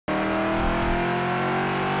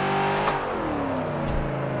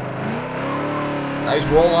Nice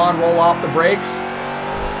roll on, roll off the brakes.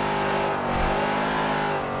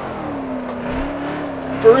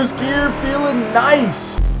 First gear feeling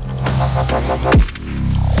nice. I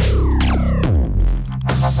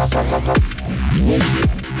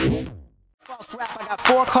got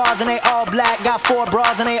 4 cars and they all black. Got 4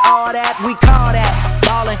 bras and they all that. We call that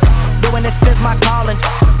ballin'. Doing this is my calling.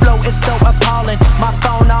 Flow is so appalling. My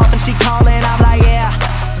phone off and she calling. I'm like, yeah,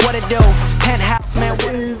 what it do? Penthouse, man.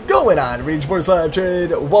 What is going on,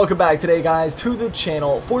 SLAPTrain? Welcome back today, guys, to the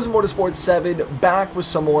channel. Forza Motorsport 7, back with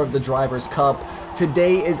some more of the Drivers' Cup.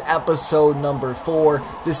 Today is episode number 4.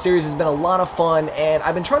 This series has been a lot of fun, and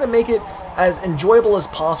I've been trying to make it as enjoyable as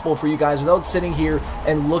possible for you guys without sitting here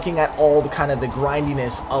and looking at all the kind of the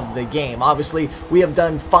grindiness of the game. Obviously, we have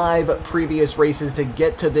done 5 previous races to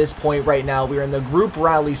get to this point right now. We're in the Group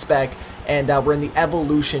Rally spec, and we're in the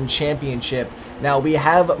Evolution Championship. Now, we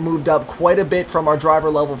have moved up quite a bit from our driver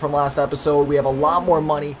level from last episode. We have a lot more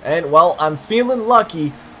money, and, well, I'm feeling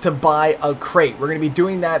lucky to buy a crate. We're going to be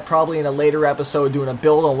doing that probably in a later episode, doing a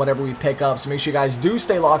build on whatever we pick up, so make sure you guys do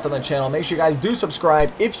stay locked on the channel. Make sure you guys do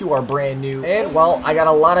subscribe if you are brand new. And, well, I got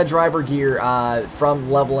a lot of driver gear from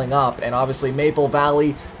leveling up, and obviously Maple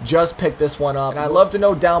Valley just picked this one up. And I'd love to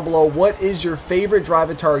know down below, what is your favorite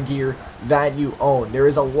Drivatar gear that you own? There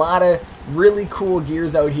is a lot of really cool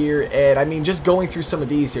gears out here, and I mean, just going through some of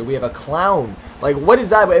these here, we have a clown. Like, what is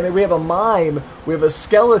that? I mean, we have a mime, we have a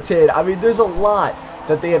skeleton. I mean, there's a lot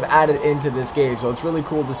that they have added into this game, so it's really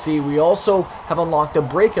cool to see. We also have unlocked a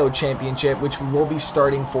Breakout Championship, which we will be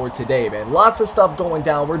starting for today, man. Lots of stuff going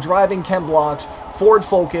down. We're driving Ken Block's Ford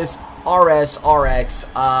Focus RS RX.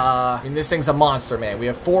 I mean, this thing's a monster, man. We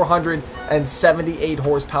have 478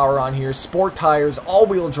 horsepower on here, sport tires,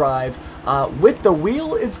 all-wheel drive. With the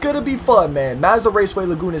wheel, it's gonna be fun, man. Mazda Raceway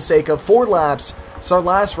Laguna Seca, 4 laps. It's our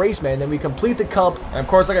last race, man. Then we complete the cup. And of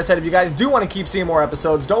course, like I said, if you guys do want to keep seeing more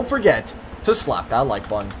episodes, don't forget to slap that like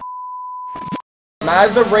button.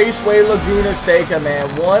 Mazda Raceway Laguna Seca, man,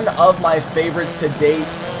 one of my favorites to date,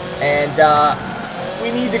 and we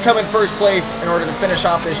need to come in first place in order to finish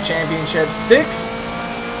off this championship. 6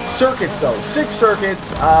 circuits, though. 6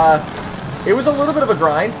 circuits. It was a little bit of a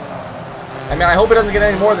grind. I mean, I hope it doesn't get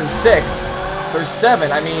any more than 6. There's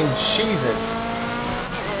 7. I mean, Jesus.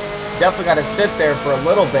 Definitely got to sit there for a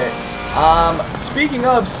little bit. Speaking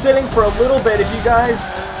of sitting for a little bit, if you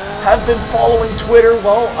guys have been following Twitter,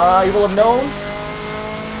 well, you will have known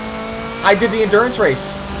I did the endurance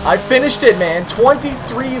race. I finished it, man.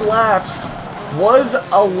 23 laps was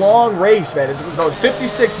a long race, man. It was about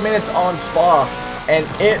 56 minutes on Spa, and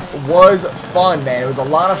it was fun, man. It was a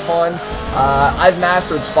lot of fun. I've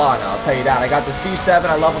mastered Spa now, I'll tell you that. I got the C7,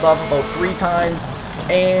 I leveled up about 3 times,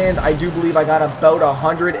 and I do believe I got about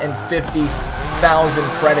 150,000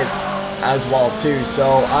 credits as well, too.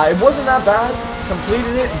 So it wasn't that bad.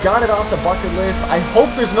 Completed it, got it off the bucket list. I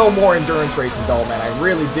hope there's no more endurance races, though, man. I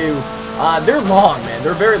really do. They're long, man.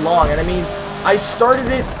 They're very long. And I mean, I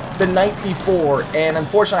started it the night before, and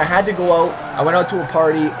unfortunately, I had to go out. I went out to a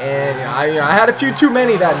party, and I had a few too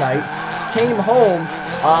many that night. Came home,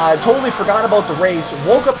 totally forgot about the race.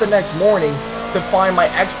 Woke up the next morning to find my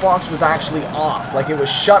Xbox was actually off. Like, it was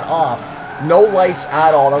shut off. No lights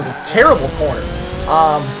at all. That was a terrible corner.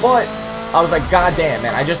 But I was like, God damn,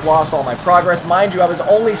 man, I just lost all my progress. Mind you, I was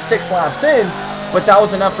only 6 laps in, but that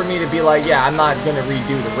was enough for me to be like, yeah, I'm not going to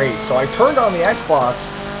redo the race. So I turned on the Xbox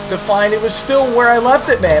to find it was still where I left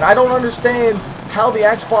it, man. I don't understand how the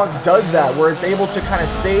Xbox does that, where it's able to kind of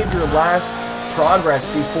save your last progress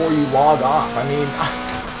before you log off. I mean,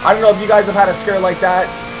 I don't know if you guys have had a scare like that.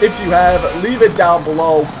 If you have, leave it down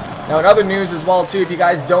below. Now, in other news as well, too, if you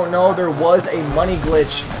guys don't know, there was a money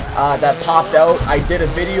glitch that popped out. I did a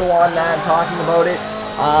video on that talking about it.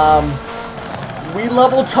 We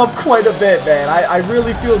leveled up quite a bit, man. I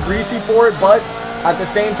really feel greasy for it, but at the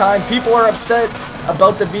same time, people are upset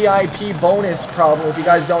about the VIP bonus problem. If you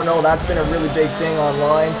guys don't know, that's been a really big thing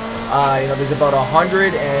online. There's about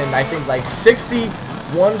 100 and I think like 60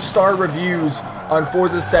 1-star reviews on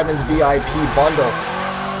Forza 7's VIP bundle.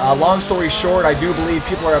 Long story short, I do believe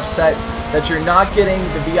people are upset that you're not getting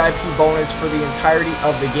the VIP bonus for the entirety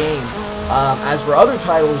of the game. As for other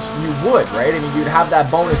titles, you would, right? I mean, you'd have that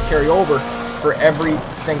bonus carry over for every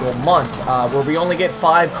single month, where we only get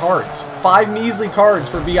 5 cards. 5 measly cards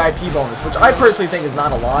for VIP bonus, which I personally think is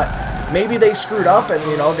not a lot. Maybe they screwed up and,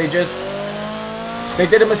 they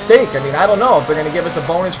did a mistake. I mean, I don't know if they're going to give us a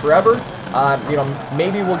bonus forever.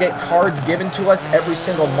 Maybe we'll get cards given to us every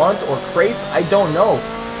single month or crates. I don't know.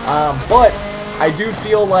 But I do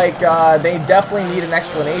feel like they definitely need an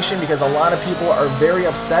explanation, because a lot of people are very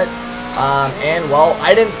upset And, well,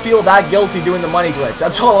 I didn't feel that guilty doing the money glitch.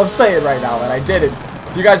 That's all I'm saying right now, and I did it.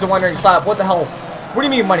 If you guys are wondering, Slap, what the hell? What do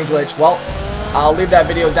you mean money glitch? Well, I'll leave that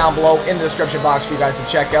video down below in the description box for you guys to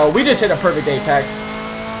check out. We just hit a perfect apex.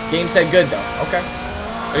 Game said good, though. Okay.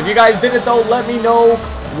 But if you guys didn't, though, let me know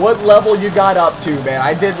what level you got up to, man.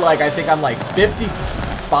 I did, like, I think I'm, like,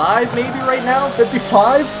 55 maybe right now?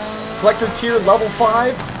 55? Collector tier level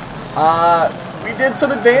 5. We did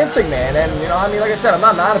some advancing, man. And, you know, I mean, like I said, I'm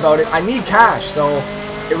not mad about it. I need cash, so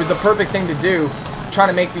it was the perfect thing to do. Trying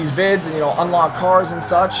to make these vids and, you know, unlock cars and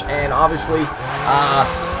such. And, obviously,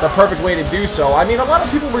 it's a perfect way to do so. I mean, a lot of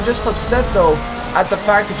people were just upset, though, at the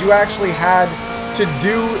fact that you actually had to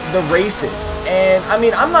do the races. And I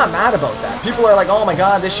mean, I'm not mad about that. People are like, oh my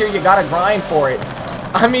god, this year you gotta grind for it.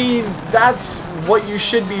 I mean, that's what you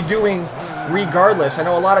should be doing regardless. I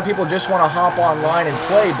know a lot of people just want to hop online and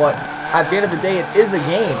play, but at the end of the day, it is a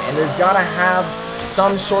game, and there's gotta have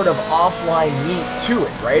some sort of offline meat to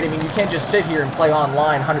it, right? I mean, you can't just sit here and play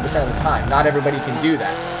online 100% of the time. Not everybody can do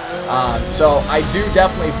that. So I do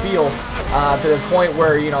definitely feel to the point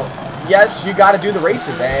where, you know, yes, you got to do the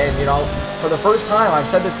races, and, you know, for the first time, I've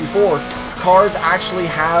said this before, cars actually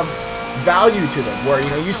have value to them, where, you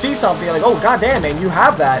know, you see something, you're like, oh, goddamn, man, you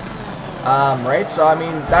have that, right? So, I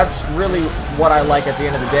mean, that's really what I like at the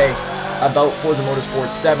end of the day about Forza Motorsport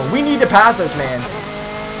 7. We need to pass this, man.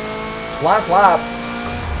 It's last lap.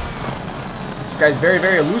 This guy's very,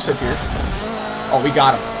 very elusive here. Oh, we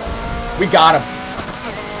got him. We got him.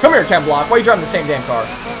 Come here, Ken Block. Why are you driving the same damn car?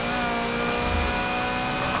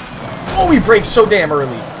 Oh, he braked so damn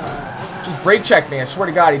early. Just brake checked me. I swear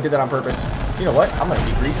to God, he did that on purpose. You know what? I'm going to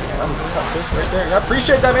be greasy, man. I'm going to cut this right there. I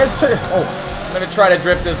appreciate that, man. Oh, I'm going to try to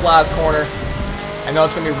drift this last corner. I know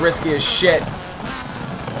it's going to be risky as shit.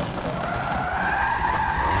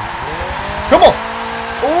 Come on.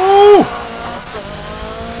 Ooh.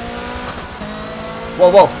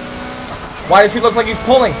 Whoa, whoa. Why does he look like he's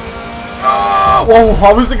pulling? Oh, whoa,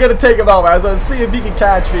 I wasn't going to take him out, man. I was going to see if he could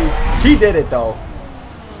catch me. He did it, though.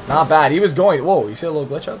 Not bad. He was going. Whoa, you see a little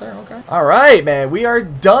glitch out there? Okay. All right, man. We are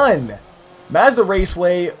done. Mazda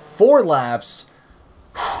Raceway, 4 laps.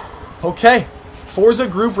 Okay. Forza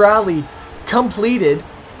Group Rally completed.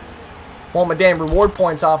 Want my damn reward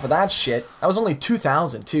points off of that shit. That was only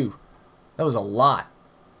 2,000, too. That was a lot.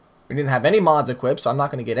 We didn't have any mods equipped, so I'm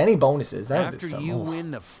not going to get any bonuses. That After you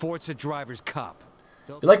win the Forza Drivers Cup.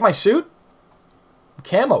 You like my suit?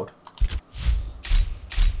 Camoed.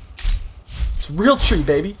 It's real tree,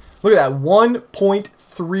 baby. Look at that,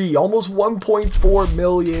 1.3, almost 1.4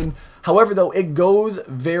 million. However, though, it goes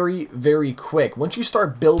very, very quick. Once you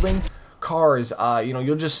start building cars, you know,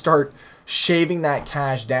 you'll just start shaving that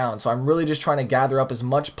cash down. So I'm really just trying to gather up as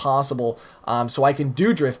much possible so I can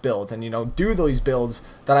do drift builds and, you know, do those builds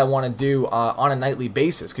that I want to do on a nightly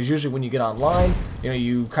basis. Because usually when you get online, you know,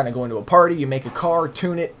 you kind of go into a party, you make a car,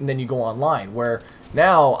 tune it, and then you go online. Where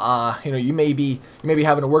now, you know, you may be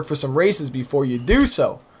having to work for some races before you do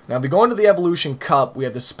so. Now, if we go into the Evolution Cup, we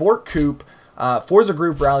have the Sport Coupe, Forza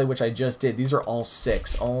Group Rally, which I just did. These are all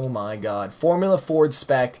 6. Oh my god. Formula Ford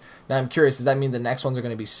spec. Now, I'm curious, does that mean the next ones are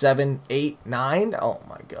going to be 7, 8, 9? Oh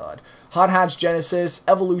my god. Hot Hatch Genesis,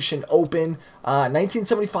 Evolution Open,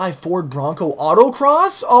 1975 Ford Bronco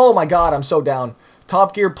Autocross. Oh my god, I'm so down.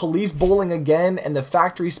 Top Gear Police Bowling again, and the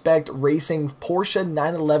Factory Spec Racing Porsche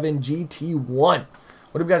 911 GT1.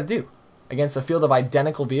 What do we got to do? Against a field of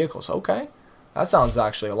identical vehicles. Okay. That sounds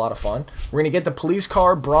actually a lot of fun. We're going to get the police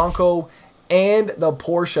car, Bronco, and the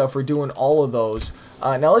Porsche for doing all of those.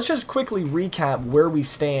 Now let's just quickly recap where we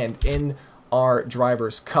stand in our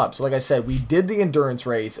Drivers' Cup. So like I said, we did the endurance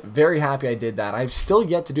race. Very happy I did that. I've still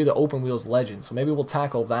yet to do the Open Wheels Legend, so maybe we'll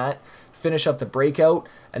tackle that, finish up the breakout,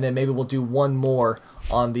 and then maybe we'll do one more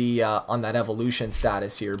on the on that evolution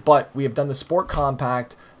status here. But we have done the Sport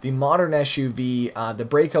Compact, the Modern SUV, the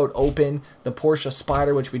Breakout Open, the Porsche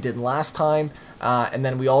Spider, which we did last time, and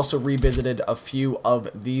then we also revisited a few of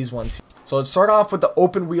these ones. So let's start off with the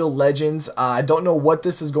Open Wheel Legends. I don't know what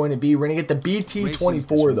this is going to be. We're going to get the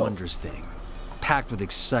BT24 though. Wonders thing, packed with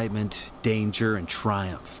excitement, danger, and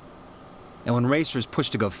triumph. And when racers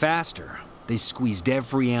pushed to go faster, they squeezed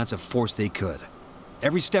every ounce of force they could.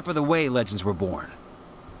 Every step of the way, legends were born.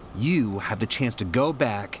 You have the chance to go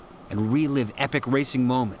back and relive epic racing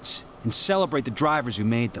moments and celebrate the drivers who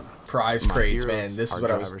made them. Prize crates, man. This is what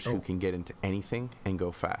I was. Drivers who can get into anything and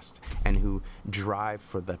go fast, and who drive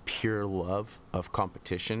for the pure love of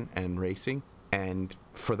competition and racing. And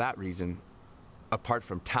for that reason, apart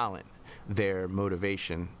from talent, their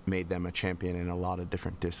motivation made them a champion in a lot of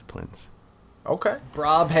different disciplines. Okay.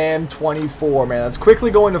 Brabham 24, man. Let's quickly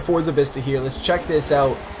go into Forza Vista here. Let's check this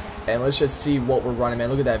out. And let's just see what we're running, man.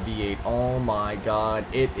 Look at that V8. Oh my god.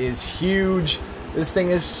 It is huge. This thing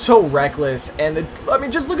is so reckless. And I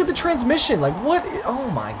mean, just look at the transmission. Like, what?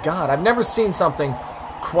 Oh my god. I've never seen something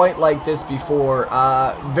quite like this before.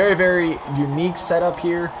 Very, very unique setup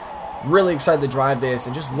here. Really excited to drive this.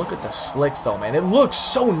 And just look at the slicks, though, man. It looks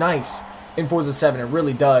so nice in Forza 7. It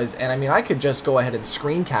really does. And I mean, I could just go ahead and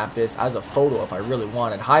screen cap this as a photo if I really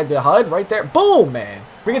wanted. Hide the HUD right there. Boom, man.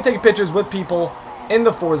 We can take pictures with people in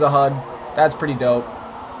the Forza HUD. That's pretty dope.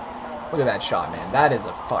 Look at that shot, man. That is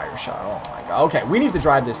a fire shot. Oh my god. Okay, we need to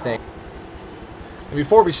drive this thing. And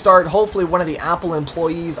before we start, hopefully one of the Apple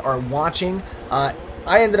employees are watching. I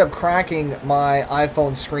ended up cracking my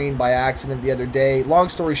iPhone screen by accident the other day. Long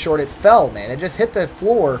story short, it fell, man. It just hit the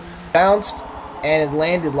floor, bounced, and it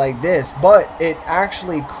landed like this. But it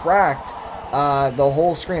actually cracked the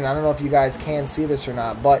whole screen. I don't know if you guys can see this or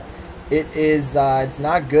not, but it is, it's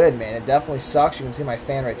not good, man. It definitely sucks. You can see my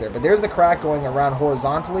fan right there. But there's the crack going around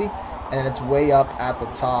horizontally, and it's way up at the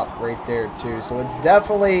top right there, too. So it's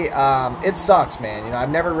definitely, it sucks, man. You know, I've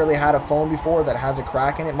never really had a phone before that has a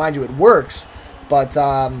crack in it. Mind you, it works, but,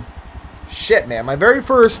 shit, man. My very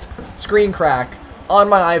first screen crack on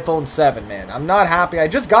my iPhone 7, man. I'm not happy. I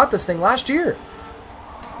just got this thing last year.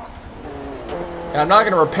 And I'm not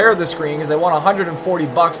going to repair the screen because they want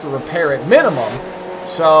 $140 to repair it minimum.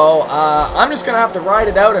 So, I'm just going to have to ride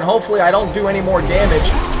it out, and hopefully I don't do any more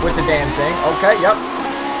damage with the damn thing. Okay, yep.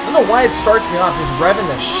 I don't know why it starts me off just revving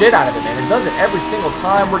the shit out of it, man. It does it every single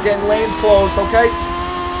time. We're getting lanes closed, okay?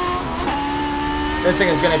 This thing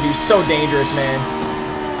is going to be so dangerous, man.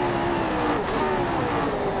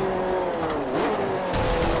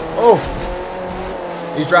 Oh.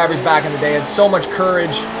 These drivers back in the day had so much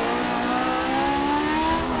courage.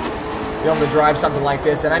 Be able to drive something like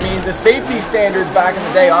this. And I mean, the safety standards back in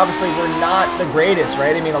the day obviously were not the greatest,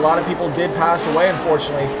 right? I mean, a lot of people did pass away,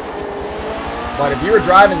 unfortunately. But if you were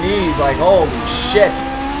driving these, like, holy shit.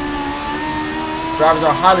 Drivers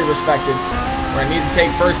are highly respected. We're going to need to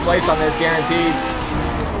take first place on this, guaranteed.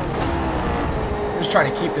 I'm just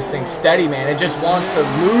trying to keep this thing steady, man. It just wants to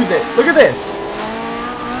lose it. Look at this.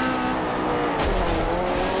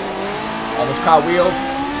 Almost caught wheels.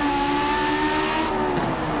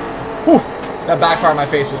 Whew, that backfire in my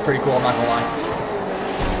face was pretty cool, I'm not gonna lie.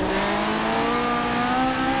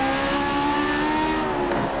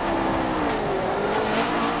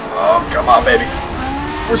 Oh, come on, baby.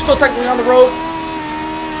 We're still technically on the road.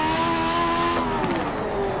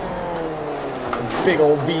 The big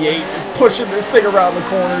old V8 is pushing this thing around the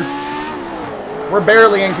corners. We're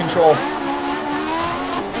barely in control.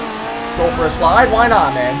 Go for a slide? Why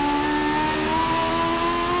not, man?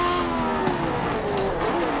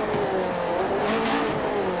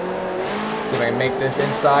 See if I can make this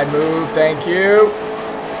inside move. Thank you.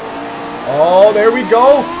 Oh, there we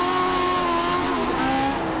go.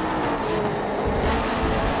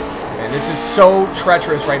 Man, this is so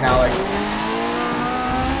treacherous right now. Like,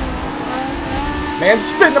 man,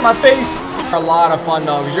 spitting in my face. A lot of fun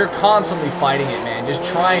though, because you're constantly fighting it, man. Just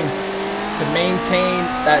trying to maintain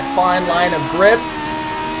that fine line of grip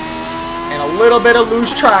and a little bit of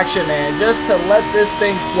loose traction, man, just to let this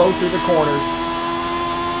thing flow through the corners.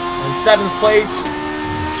 In 7th place,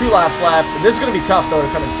 2 laps left. This is going to be tough, though, to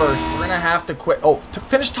come in first. We're going to have to quit. Oh, to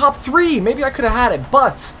finish top 3. Maybe I could have had it,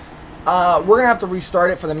 but we're going to have to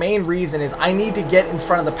restart it for the main reason is I need to get in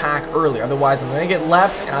front of the pack early. Otherwise, I'm going to get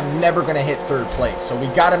left, and I'm never going to hit 3rd place. So we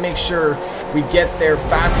got to make sure we get there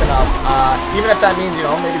fast enough, even if that means, you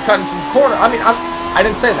know, maybe cutting some corner. I mean, I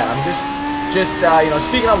didn't say that. I'm just you know,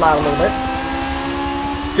 speaking out loud a little bit.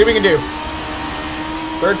 See what we can do.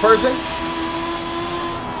 3rd person.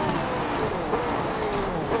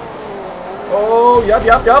 Oh, yup.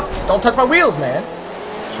 Don't touch my wheels, man.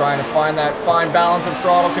 Trying to find that fine balance of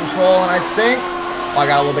throttle control, and I think... Oh, I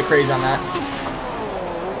got a little bit crazy on that.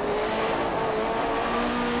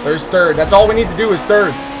 There's 3rd. That's all we need to do is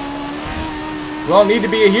 3rd. We don't need to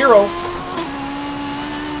be a hero.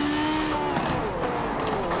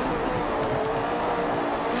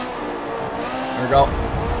 There we go.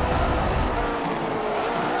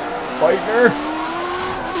 Fighting her.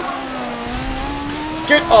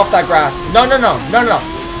 Get off that grass. No.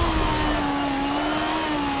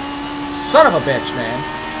 Son of a bitch, man.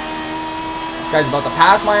 This guy's about to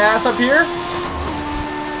pass my ass up here.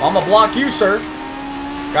 I'm gonna block you, sir.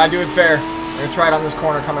 Gotta do it fair. I'm gonna try it on this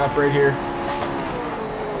corner coming up right here.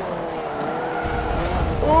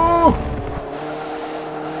 Ooh.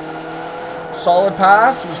 Solid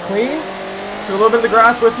pass. Was clean. Took a little bit of the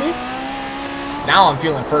grass with me. Now I'm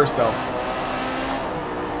feeling first, though.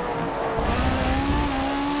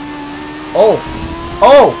 Oh!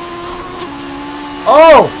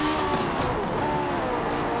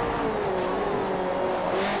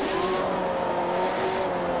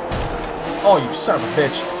 Oh, you son of a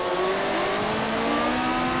bitch.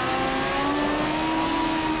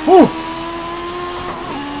 Whew.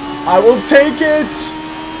 I will take it.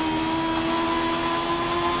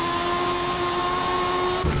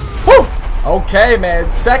 Whew. Okay, man.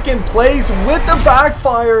 Second place with the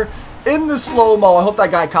backfire in the slow-mo. I hope that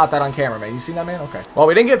guy caught that on camera, man. You seen that, man? Okay. Well,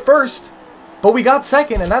 we didn't get first, but we got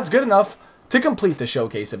second, and that's good enough to complete the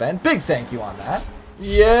showcase event. Big thank you on that.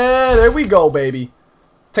 Yeah, there we go, baby.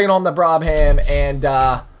 Taking home the Brabham, and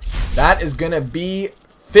that is going to be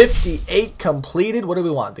 58 completed. What do we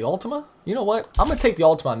want? The Ultima? You know what? I'm going to take the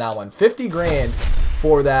Ultima on that one. 50 grand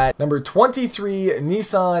for that. Number 23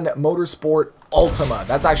 Nissan Motorsport Ultima.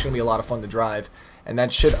 That's actually going to be a lot of fun to drive. And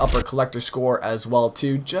that should up our collector score as well,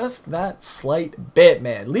 too. Just that slight bit,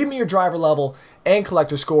 man. Leave me your driver level and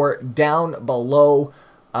collector score down below.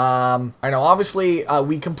 I know, obviously,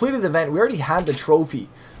 we completed the event. We already had the trophy,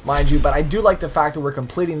 mind you, but I do like the fact that we're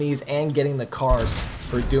completing these and getting the cars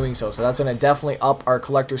for doing so. So that's going to definitely up our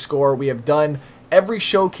collector score. We have done every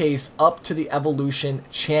showcase up to the Evolution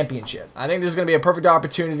Championship. I think this is going to be a perfect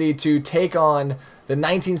opportunity to take on the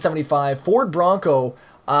 1975 Ford Bronco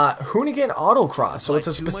Hoonigan Autocross. So it's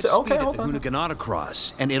a specific... Okay, hold on. Hoonigan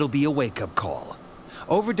Autocross, and it'll be a wake-up call.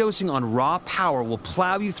 Overdosing on raw power will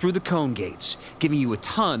plow you through the cone gates, giving you a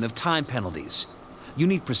ton of time penalties. You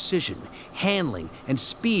need precision, handling, and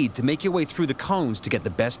speed to make your way through the cones to get the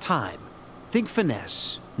best time. Think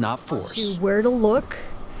finesse, not force. You where to look,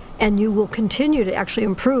 and you will continue to actually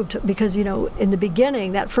improve because, you know, in the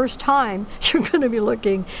beginning, that first time, you're going to be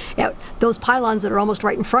looking at those pylons that are almost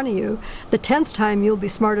right in front of you. The 10th time, you'll be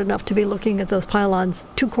smart enough to be looking at those pylons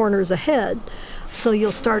 2 corners ahead. So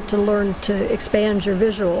you'll start to learn to expand your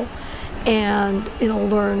visual, and it'll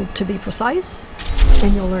learn to be precise,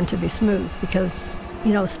 and you'll learn to be smooth because,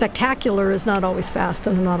 you know, spectacular is not always fast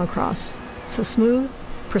on an autocross. So smooth,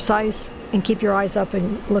 precise, and keep your eyes up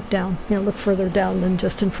and look down. You know, look further down than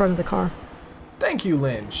just in front of the car. Thank you,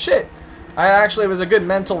 Lynn. Shit. It was a good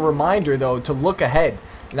mental reminder, though, to look ahead.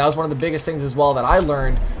 And that was one of the biggest things as well that I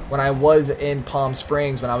learned when I was in Palm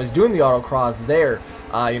Springs, when I was doing the autocross there.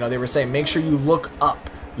 You know, they were saying, make sure you look up.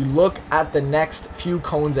 You look at the next few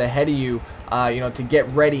cones ahead of you, you know, to get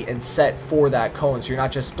ready and set for that cone. So you're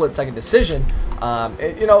not just split-second decision.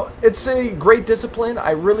 You know, it's a great discipline.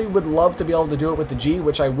 I really would love to be able to do it with the G,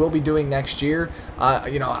 which I will be doing next year.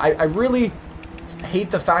 You know, I really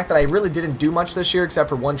hate the fact that I really didn't do much this year except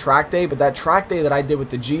for one track day, but that track day that I did with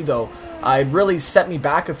the G, though, it really set me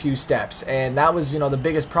back a few steps, and that was, you know, the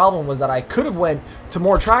biggest problem was that I could have went to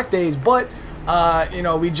more track days, but you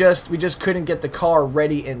know, we just couldn't get the car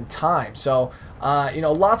ready in time. So you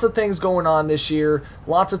know, lots of things going on this year,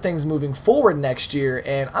 lots of things moving forward next year,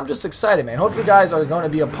 and I'm just excited, man. Hope you guys are going to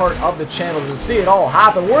be a part of the channel to see it all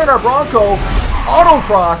happen. We're in our Bronco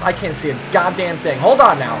Autocross. I can't see a goddamn thing. Hold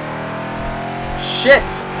on now. Shit.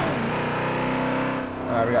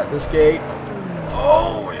 Alright, we got this gate.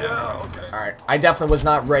 Oh, yeah, okay. Alright, I definitely was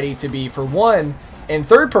not ready to be, for one, in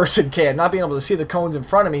third-person cam, not being able to see the cones in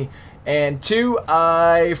front of me, and 2,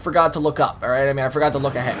 I forgot to look up, alright? I mean, I forgot to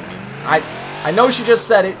look ahead of me. I know she just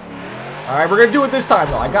said it. Alright, we're gonna do it this time,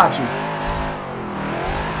 though. I got you.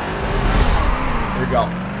 Here we go.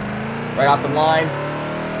 Right off the line.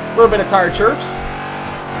 A little bit of tire chirps.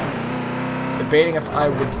 Debating if I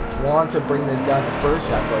would want to bring this down to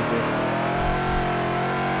first. Yeah, I'm going to.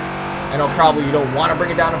 I know probably you don't want to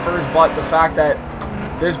bring it down to first, but the fact that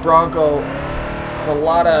this Bronco has a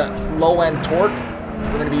lot of low-end torque,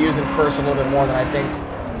 we're going to be using first a little bit more than I think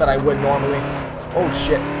that I would normally. Oh,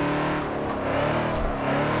 shit.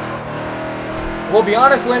 Well, be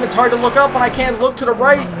honest, Lynn, it's hard to look up when I can't look to the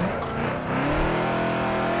right.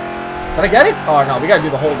 Did I get it? Oh, no, we got to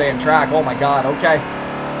do the whole damn track. Oh, my God. Okay.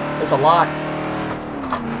 It's a lot.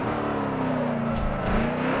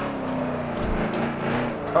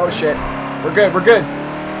 Oh, shit. We're good. We're good.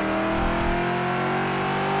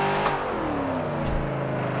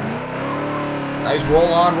 Nice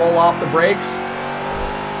roll on, roll off the brakes.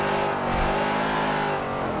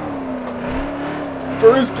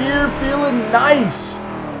 First gear feeling nice.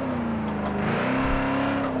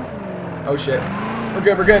 Oh, shit. We're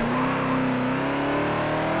good. We're good.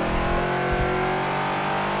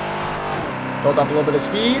 Built up a little bit of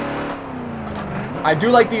speed. I do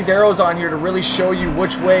like these arrows on here to really show you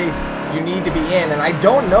which way you need to be in, and I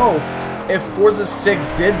don't know if Forza 6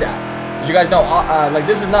 did that. As you guys know, like,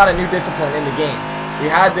 this is not a new discipline in the game. We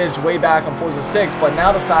had this way back on Forza 6, but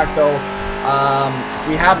now the fact, though,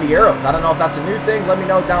 we have the arrows. I don't know if that's a new thing. Let me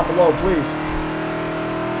know down below, please.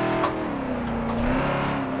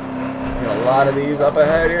 Got a lot of these up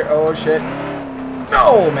ahead here. Oh, shit.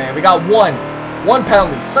 No, man. We got one. One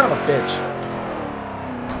penalty. Son of a bitch.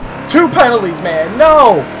 2 penalties, man.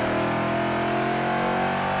 No.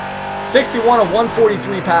 61 of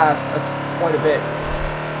 143 passed. That's quite a bit.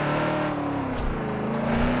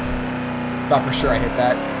 Thought for sure I hit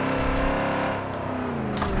that.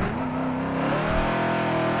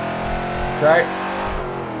 Okay.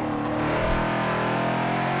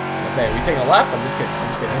 I say, are we taking a left? I'm just kidding. I'm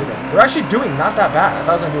just kidding. Here we go. We're actually doing not that bad. I thought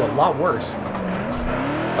I was going to do a lot worse.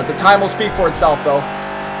 But the time will speak for itself, though.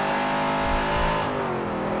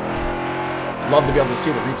 I'd love to be able to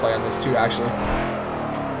see the replay on this, too, actually.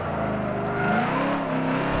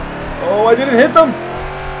 Oh, I didn't hit them.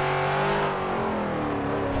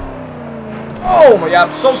 Oh, my, yeah,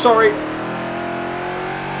 I'm so sorry.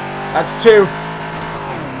 That's 2.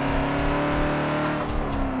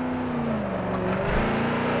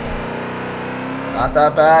 Not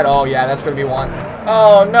that bad. Oh, yeah, that's going to be 1.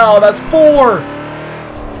 Oh, no, that's 4.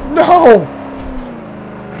 No.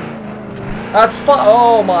 That's 5.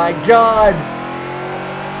 Oh, my God.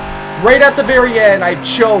 Right at the very end, I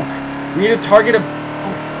choke. We need a target of...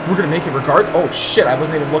 Oh, we're going to make it regardless. Oh, shit, I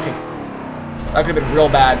wasn't even looking. That could have been real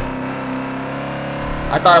bad.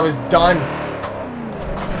 I thought I was done.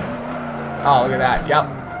 Oh, look at that.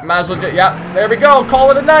 Yep. Might as well just... Yep. There we go.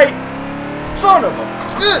 Call it a night. Son of a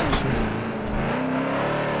bitch.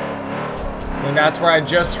 And that's where I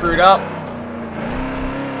just screwed up.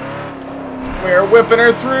 We're whipping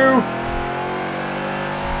her through.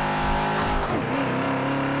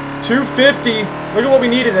 250. Look at what we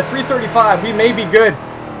needed. A 335. We may be good.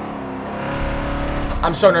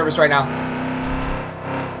 I'm so nervous right now.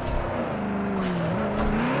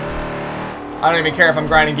 I don't even care if I'm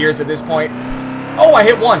grinding gears at this point. Oh, I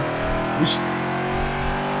hit 1.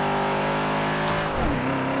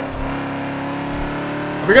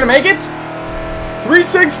 Are we gonna make it?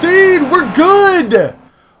 316. We're good.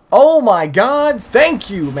 Oh my God.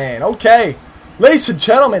 Thank you, man. Okay. Ladies and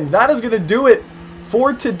gentlemen, that is gonna do it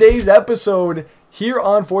for today's episode here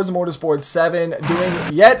on Forza Motorsport 7, doing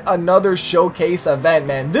yet another showcase event,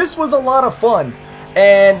 man. This was a lot of fun.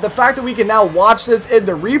 And the fact that we can now watch this in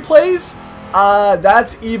the replays,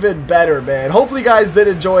 that's even better, man. Hopefully you guys did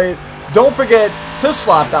enjoy it. Don't forget to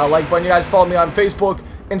slap that like button. You guys follow me on Facebook,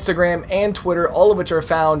 Instagram, and Twitter, all of which are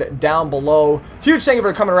found down below. Huge thank you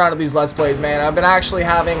for coming around to these Let's Plays, man. I've been actually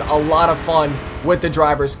having a lot of fun with the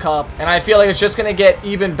Drivers' Cup, and I feel like it's just going to get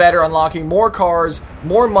even better, unlocking more cars,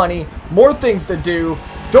 more money, more things to do.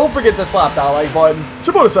 Don't forget to slap that like button. It's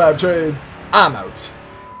your boy SLAPTrain. I'm out.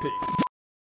 Peace.